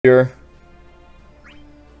here.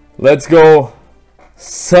 Let's go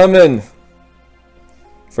summon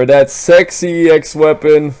for that sexy Ex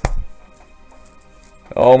Weapon.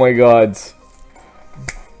 Oh my god.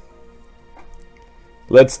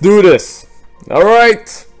 Let's do this.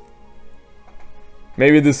 Alright.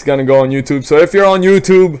 Maybe this is gonna go on YouTube. So if you're on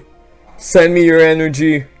YouTube, send me your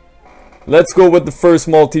energy. Let's go with the first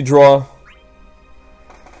multi-draw.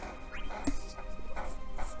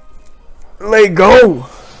 Let go.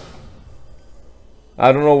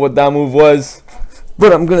 I don't know what that move was,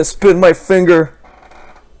 but I'm gonna spin my finger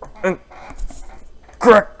and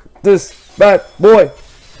crack this bad boy.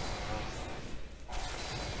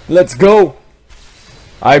 Let's go.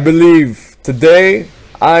 I believe. Today,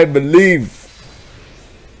 I believe.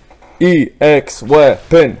 EX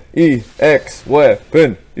Weapon. EX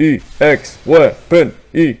Weapon. EX Weapon.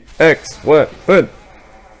 EX Weapon.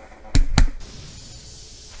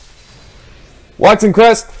 Watson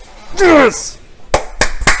Crest. Yes!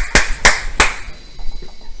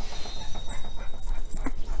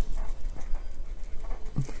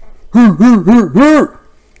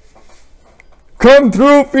 Come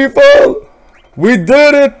through, people! We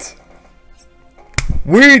did it!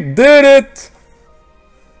 We did it!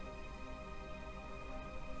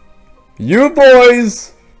 You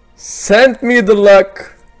boys sent me the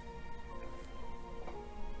luck.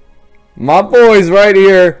 My boys right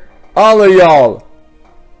here, all of y'all.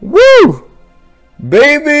 Woo!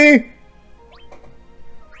 Baby!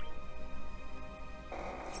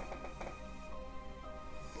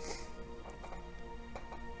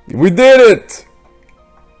 We did it!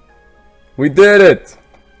 We did it!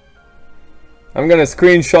 I'm gonna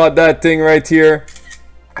screenshot that thing right here.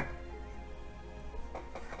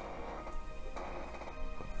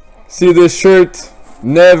 See this shirt?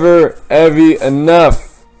 Never heavy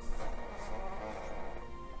enough.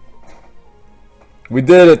 We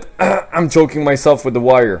did it. I'm choking myself with the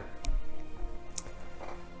wire.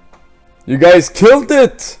 You guys killed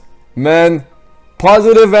it! Man,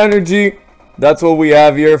 positive energy. That's what we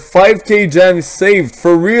have here. 5k gems saved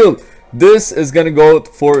for real. This is gonna go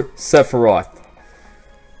for Sephiroth.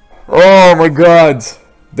 Oh my god.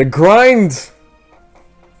 The grind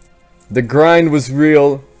was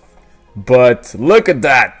real. But look at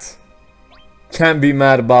that. Can't be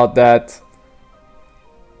mad about that.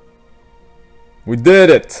 We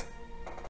did it.